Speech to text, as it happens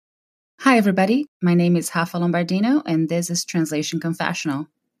Hi, everybody. My name is Rafa Lombardino, and this is Translation Confessional.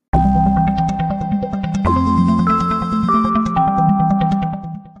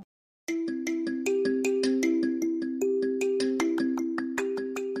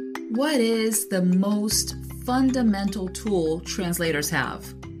 What is the most fundamental tool translators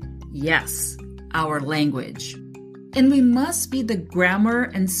have? Yes, our language. And we must be the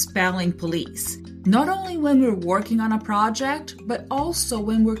grammar and spelling police, not only when we're working on a project, but also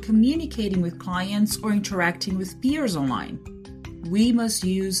when we're communicating with clients or interacting with peers online. We must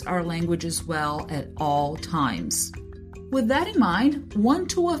use our language as well at all times. With that in mind, one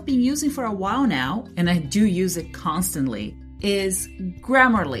tool I've been using for a while now, and I do use it constantly, is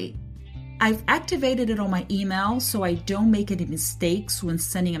Grammarly. I've activated it on my email so I don't make any mistakes when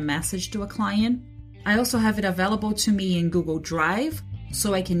sending a message to a client. I also have it available to me in Google Drive,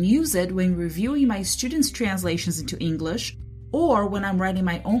 so I can use it when reviewing my students' translations into English or when I'm writing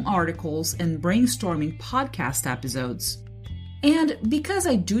my own articles and brainstorming podcast episodes. And because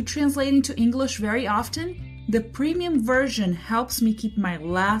I do translate into English very often, the premium version helps me keep my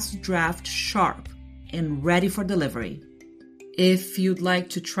last draft sharp and ready for delivery. If you'd like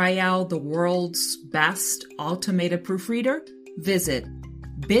to try out the world's best automated proofreader, visit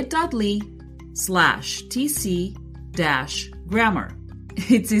bit.ly/TC-grammar.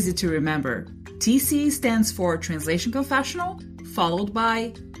 It's easy to remember. TC stands for Translation Confessional, followed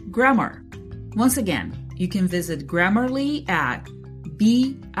by grammar. Once again, you can visit Grammarly at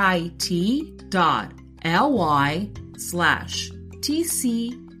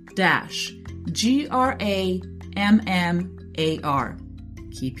bit.ly/TC-grammar.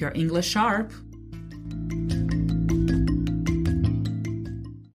 Keep your English sharp.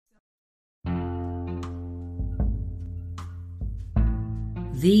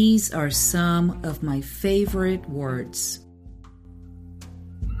 These are some of my favorite words.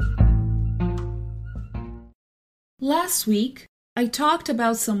 Last week, I talked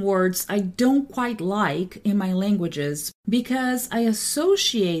about some words I don't quite like in my languages because I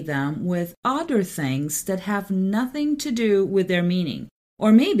associate them with other things that have nothing to do with their meaning,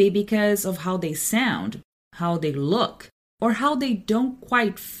 or maybe because of how they sound, how they look, or how they don't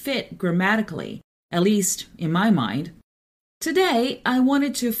quite fit grammatically, at least in my mind. Today, I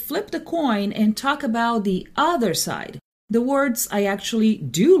wanted to flip the coin and talk about the other side, the words I actually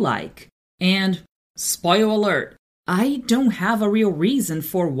do like. And, spoiler alert, I don't have a real reason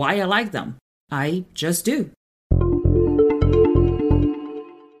for why I like them. I just do.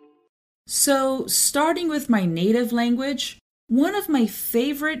 So, starting with my native language, one of my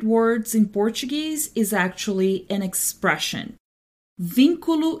favorite words in Portuguese is actually an expression.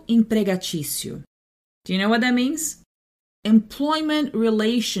 Vínculo empregatício. Do you know what that means? Employment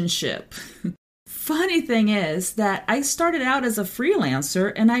relationship. Funny thing is that I started out as a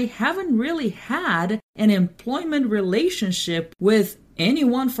freelancer and I haven't really had an employment relationship with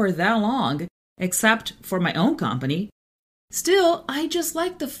anyone for that long, except for my own company. Still, I just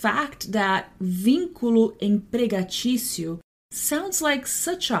like the fact that vínculo empregatício sounds like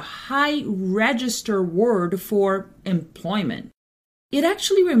such a high register word for employment. It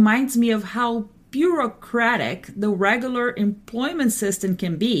actually reminds me of how bureaucratic the regular employment system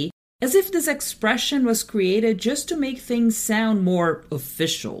can be, as if this expression was created just to make things sound more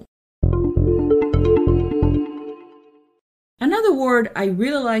official. Another word I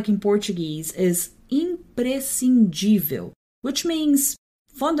really like in Portuguese is imprescindível, which means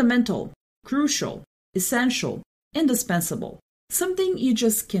fundamental, crucial, essential, indispensable, something you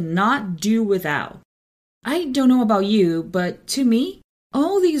just cannot do without. I don't know about you, but to me,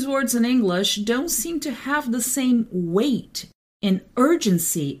 all these words in English don't seem to have the same weight and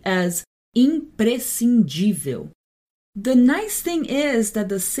urgency as imprescindível. The nice thing is that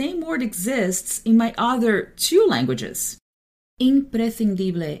the same word exists in my other two languages.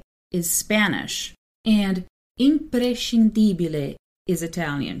 Imprescindível is Spanish, and imprescindibile is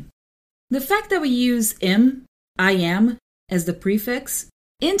Italian. The fact that we use I am, as the prefix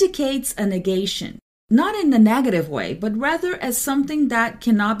indicates a negation. Not in the negative way, but rather as something that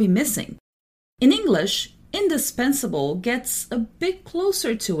cannot be missing. In English, indispensable gets a bit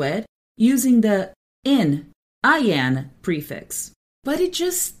closer to it using the in prefix. But it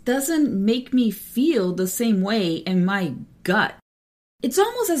just doesn't make me feel the same way in my gut. It's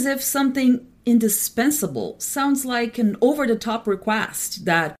almost as if something indispensable sounds like an over-the-top request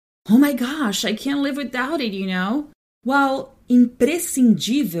that, oh my gosh, I can't live without it, you know? While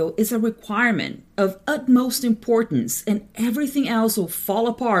imprescindível is a requirement of utmost importance and everything else will fall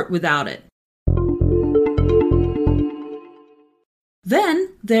apart without it.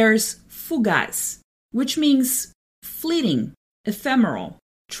 Then there's fugaz, which means fleeting, ephemeral,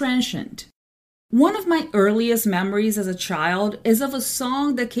 transient. One of my earliest memories as a child is of a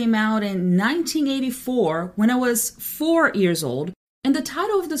song that came out in 1984 when I was 4 years old, and the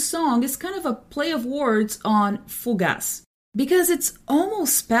title of the song is kind of a play of words on fugaz, because it's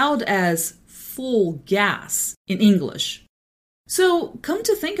almost spelled as full gas in English. So, come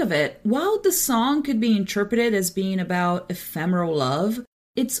to think of it, while the song could be interpreted as being about ephemeral love,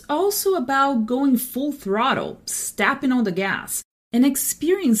 it's also about going full throttle, stepping on the gas, and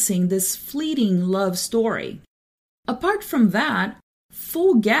experiencing this fleeting love story. Apart from that,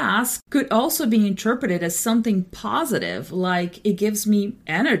 full gas could also be interpreted as something positive, like it gives me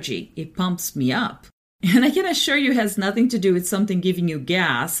energy, it pumps me up. And I can assure you it has nothing to do with something giving you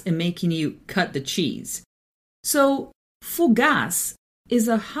gas and making you cut the cheese. So, fugaz is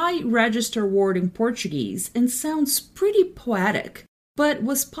a high register word in Portuguese and sounds pretty poetic, but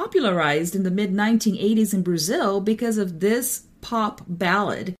was popularized in the mid-1980s in Brazil because of this pop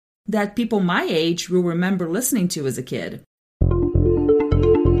ballad that people my age will remember listening to as a kid.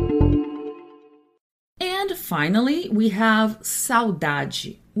 And finally, we have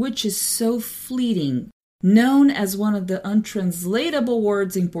saudade, which is so fleeting, known as one of the untranslatable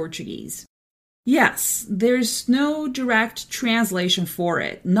words in Portuguese. Yes, there's no direct translation for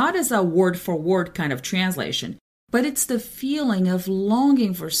it, not as a word-for-word kind of translation, but it's the feeling of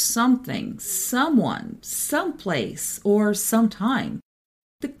longing for something, someone, someplace, or sometime.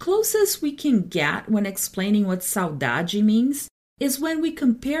 The closest we can get when explaining what saudade means is when we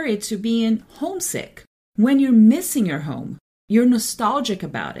compare it to being homesick. When you're missing your home, you're nostalgic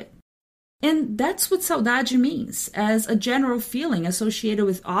about it. And that's what saudade means, as a general feeling associated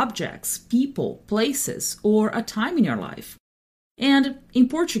with objects, people, places, or a time in your life. And in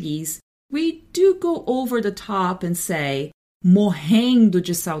Portuguese, we do go over the top and say, morrendo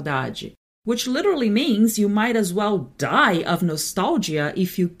de saudade, which literally means you might as well die of nostalgia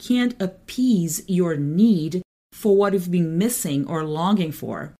if you can't appease your need for what you've been missing or longing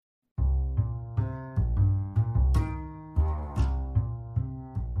for.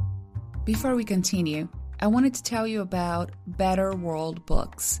 Before we continue, I wanted to tell you about Better World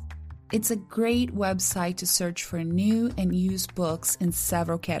Books. It's a great website to search for new and used books in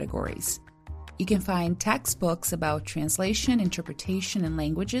several categories. You can find textbooks about translation, interpretation, and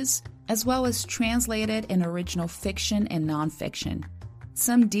languages, as well as translated and original fiction and nonfiction.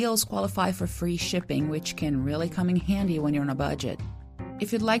 Some deals qualify for free shipping, which can really come in handy when you're on a budget.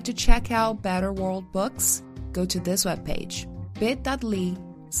 If you'd like to check out Better World Books, go to this webpage,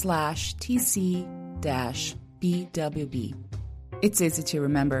 bit.ly/TC-BWB. It's easy to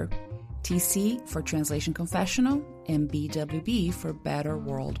remember. TC for Translation Confessional and BWB for Better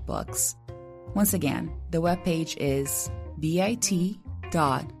World Books. Once again, the webpage is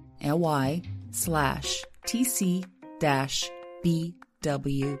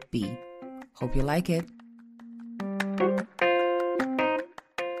bit.ly/TC-BWB. Hope you like it.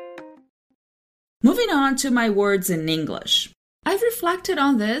 Moving on to my words in English. I've reflected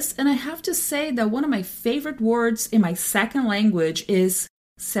on this, and I have to say that one of my favorite words in my second language is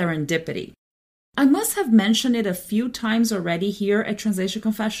serendipity. I must have mentioned it a few times already here at Translation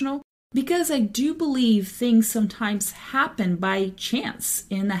Confessional because I do believe things sometimes happen by chance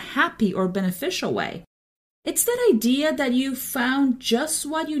in a happy or beneficial way. It's that idea that you found just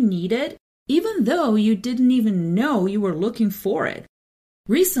what you needed, even though you didn't even know you were looking for it.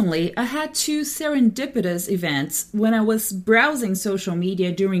 Recently, I had 2 serendipitous events when I was browsing social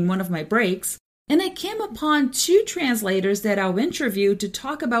media during one of my breaks, and I came upon 2 translators that I'll interview to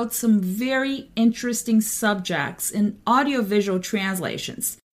talk about some very interesting subjects in audiovisual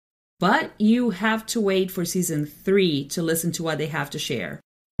translations. But you have to wait for season 3 to listen to what they have to share.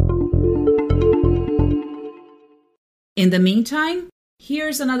 In the meantime,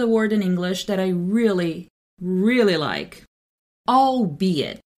 here's another word in English that I really, really like.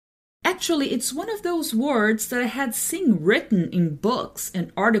 Albeit. Actually, it's one of those words that I had seen written in books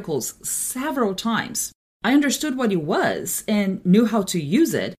and articles several times. I understood what it was and knew how to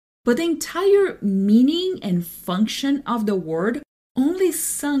use it, but the entire meaning and function of the word only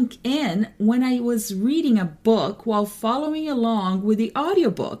sunk in when I was reading a book while following along with the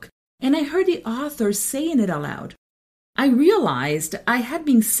audiobook, and I heard the author saying it aloud. I realized I had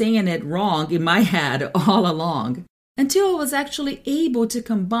been saying it wrong in my head all along, until I was actually able to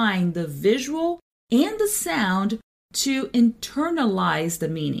combine the visual and the sound to internalize the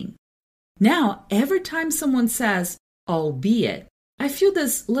meaning. Now, every time someone says, albeit, I feel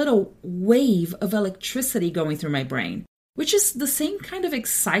this little wave of electricity going through my brain, which is the same kind of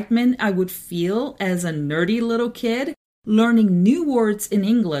excitement I would feel as a nerdy little kid learning new words in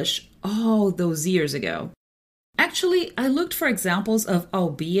English all those years ago. Actually, I looked for examples of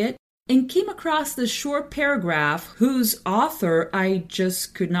albeit and came across this short paragraph whose author I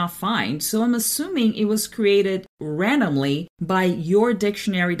just could not find, so I'm assuming it was created randomly by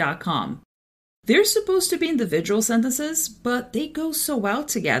yourdictionary.com. They're supposed to be individual sentences, but they go so well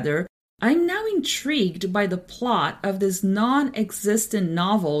together. I'm now intrigued by the plot of this non-existent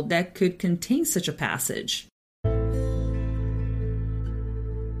novel that could contain such a passage.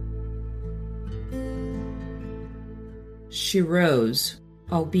 She rose,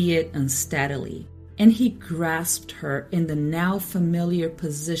 albeit unsteadily, and he grasped her in the now familiar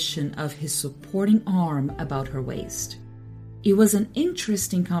position of his supporting arm about her waist. It was an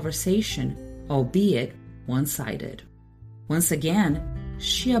interesting conversation, albeit one-sided. Once again,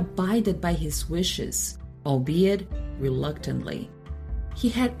 she abided by his wishes, albeit reluctantly. He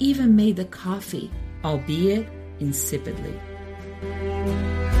had even made the coffee, albeit insipidly.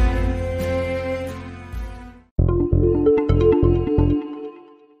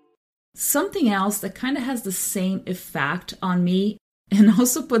 Something else that kind of has the same effect on me and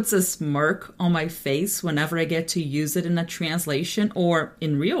also puts a smirk on my face whenever I get to use it in a translation or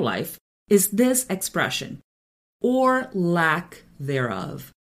in real life is this expression, or lack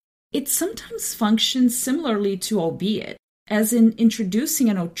thereof. It sometimes functions similarly to albeit, as in introducing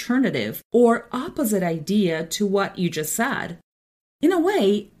an alternative or opposite idea to what you just said. In a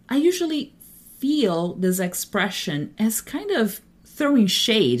way, I usually feel this expression as kind of throwing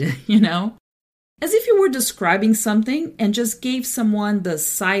shade, As if you were describing something and just gave someone the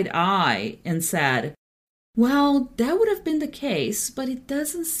side eye and said, well, that would have been the case, but it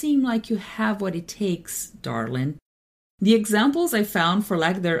doesn't seem like you have what it takes, darling. The examples I found for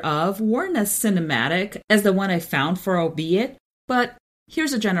lack thereof weren't as cinematic as the one I found for albeit, but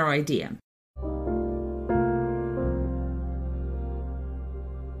here's a general idea.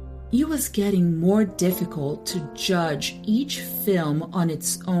 It was getting more difficult to judge each film on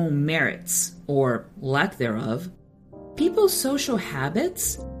its own merits, or lack thereof. People's social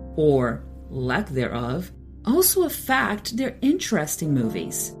habits, or lack thereof, also affect their interest in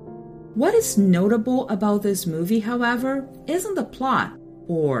movies. What is notable about this movie, however, isn't the plot,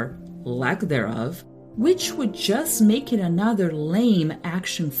 or lack thereof, which would just make it another lame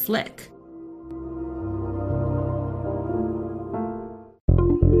action flick.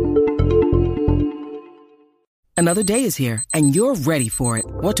 Another day is here, and you're ready for it.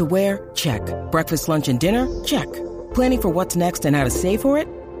 What to wear? Check. Breakfast, lunch, and dinner? Check. Planning for what's next and how to save for it?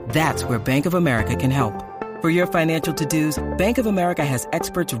 That's where Bank of America can help. For your financial to-dos, Bank of America has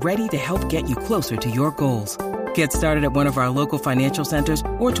experts ready to help get you closer to your goals. Get started at one of our local financial centers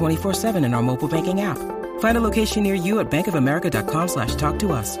or 24/7 in our mobile banking app. Find a location near you at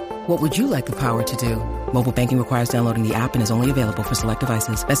bankofamerica.com/talktous. What would you like the power to do? Mobile banking requires downloading the app and is only available for select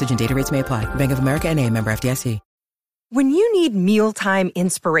devices. Message and data rates may apply. Bank of America N.A., member FDIC. When you need mealtime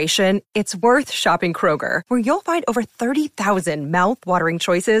inspiration, it's worth shopping Kroger, where you'll find over 30,000 mouth-watering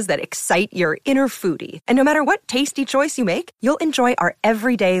choices that excite your inner foodie. And no matter what tasty choice you make, you'll enjoy our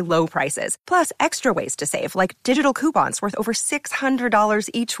everyday low prices, plus extra ways to save, like digital coupons worth over $600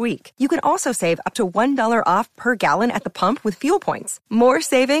 each week. You can also save up to $1 off per gallon at the pump with fuel points. More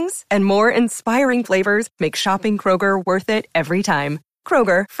savings and more inspiring flavors make shopping Kroger worth it every time.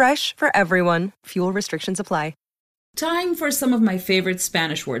 Kroger, fresh for everyone. Fuel restrictions apply. Time for some of my favorite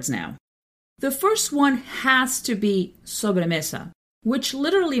Spanish words now. The first one has to be sobremesa, which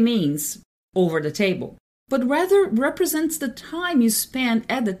literally means over the table, but rather represents the time you spend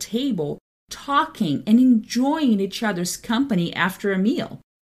at the table talking and enjoying each other's company after a meal.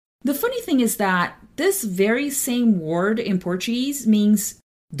 The funny thing is that this very same word in Portuguese means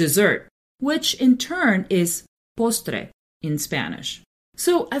dessert, which in turn is postre in Spanish.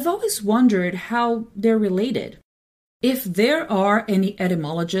 So I've always wondered how they're related. If there are any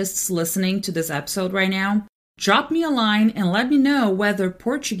etymologists listening to this episode right now, drop me a line and let me know whether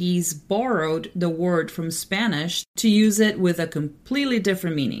Portuguese borrowed the word from Spanish to use it with a completely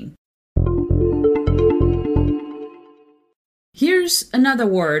different meaning. Here's another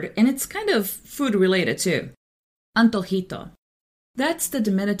word, and it's kind of food related too. Antojito. That's the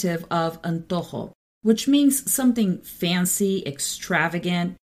diminutive of antojo, which means something fancy,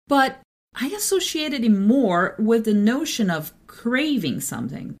 extravagant, but I associated it more with the notion of craving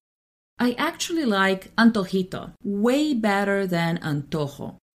something. I actually like antojito way better than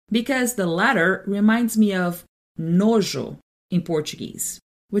antojo because the latter reminds me of nojo in Portuguese,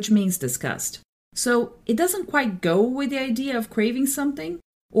 which means disgust. So it doesn't quite go with the idea of craving something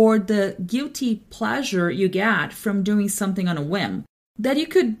or the guilty pleasure you get from doing something on a whim that you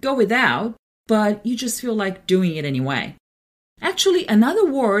could go without, but you just feel like doing it anyway. Actually, another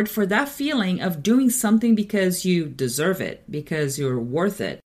word for that feeling of doing something because you deserve it, because you're worth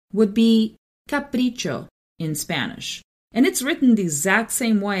it, would be capricho in Spanish. And it's written the exact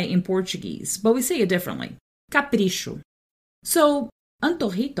same way in Portuguese, but we say it differently. Capricho. So,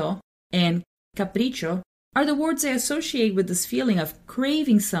 antojito and capricho are the words I associate with this feeling of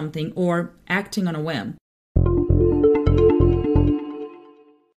craving something or acting on a whim.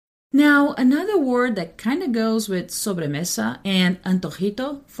 Now, another word that kind of goes with sobremesa and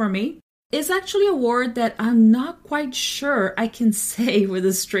antojito for me is actually a word that I'm not quite sure I can say with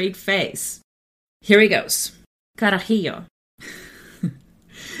a straight face. Here he goes. Carajillo.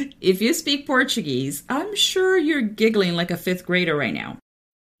 If you speak Portuguese, I'm sure you're giggling like a fifth grader right now.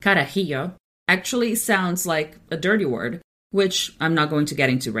 Carajillo actually sounds like a dirty word, which I'm not going to get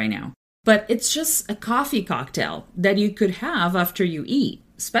into right now. But it's just a coffee cocktail that you could have after you eat,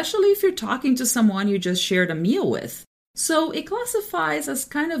 especially if you're talking to someone you just shared a meal with. So it classifies as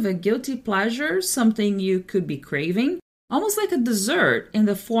kind of a guilty pleasure, something you could be craving, almost like a dessert in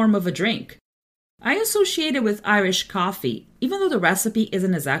the form of a drink. I associate it with Irish coffee, even though the recipe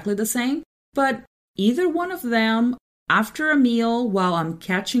isn't exactly the same, but either one of them after a meal while I'm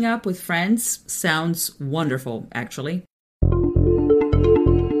catching up with friends sounds wonderful, actually.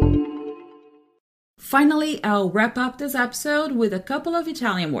 Finally, I'll wrap up this episode with a couple of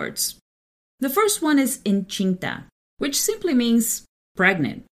Italian words. The first one is incinta, which simply means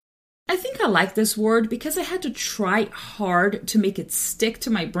pregnant. I think I like this word because I had to try hard to make it stick to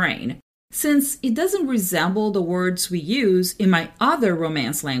my brain, since it doesn't resemble the words we use in my other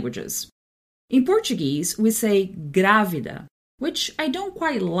Romance languages. In Portuguese, we say grávida, which I don't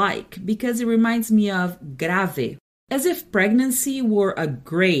quite like because it reminds me of grave, as if pregnancy were a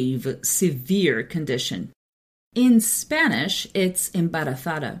grave, severe condition. In Spanish, it's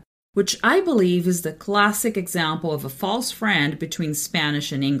embarazada, which I believe is the classic example of a false friend between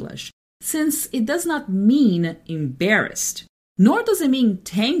Spanish and English, since it does not mean embarrassed, nor does it mean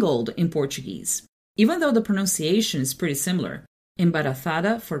tangled in Portuguese, even though the pronunciation is pretty similar.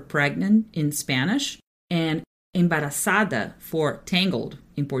 Embarazada for pregnant in Spanish, and embarazada for tangled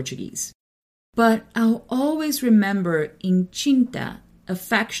in Portuguese. But I'll always remember incinta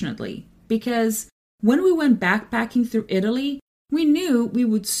affectionately, because when we went backpacking through Italy, we knew we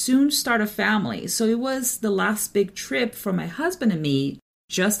would soon start a family, so it was the last big trip for my husband and me,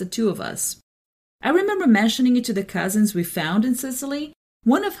 just the two of us. I remember mentioning it to the cousins we found in Sicily,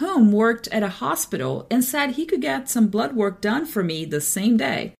 one of whom worked at a hospital and said he could get some blood work done for me the same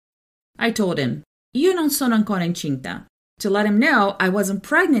day. I told him, "Io non sono ancora incinta," to let him know I wasn't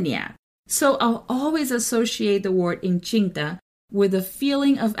pregnant yet. So I'll always associate the word incinta with the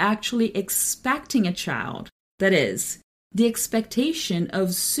feeling of actually expecting a child. That is, the expectation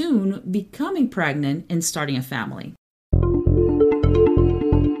of soon becoming pregnant and starting a family.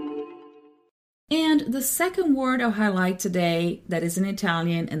 And the second word I'll highlight today that is in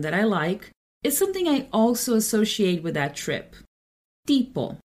Italian and that I like is something I also associate with that trip.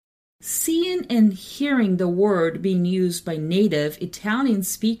 Tipo. Seeing and hearing the word being used by native Italian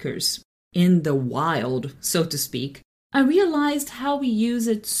speakers in the wild, so to speak, I realized how we use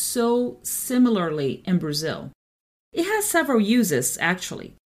it so similarly in Brazil. It has several uses,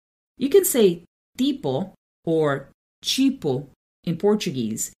 actually. You can say tipo or tipo in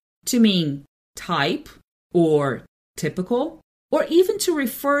Portuguese to mean type or typical, or even to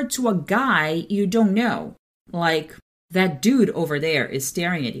refer to a guy you don't know, like that dude over there is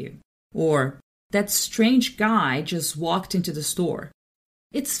staring at you, or that strange guy just walked into the store.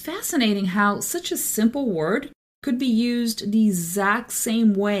 It's fascinating how such a simple word could be used the exact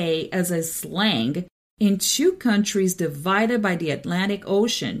same way as a slang in two countries divided by the Atlantic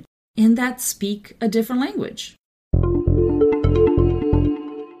Ocean and that speak a different language.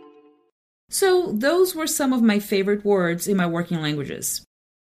 So those were some of my favorite words in my working languages.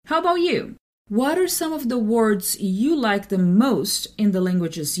 How about you? What are some of the words you like the most in the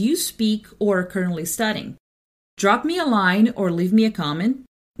languages you speak or are currently studying? Drop me a line or leave me a comment,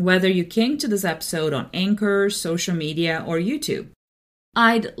 whether you came to this episode on Anchor, social media, or YouTube.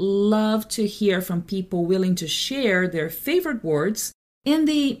 I'd love to hear from people willing to share their favorite words and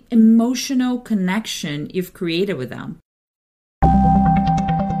the emotional connection you've created with them.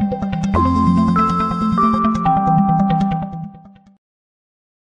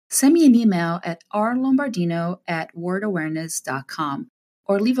 Send me an email at rlombardino@wordawareness.com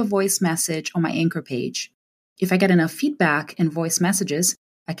or leave a voice message on my Anchor page. If I get enough feedback and voice messages,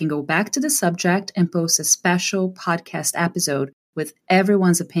 I can go back to the subject and post a special podcast episode with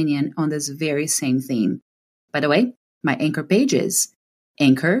everyone's opinion on this very same theme. By the way, my Anchor page is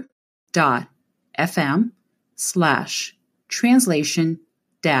anchor.fm/Julia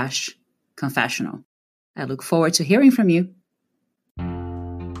translation-confessional. I look forward to hearing from you.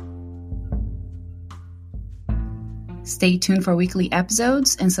 Stay tuned for weekly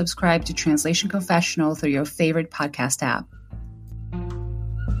episodes and subscribe to Translation Confessional through your favorite podcast app.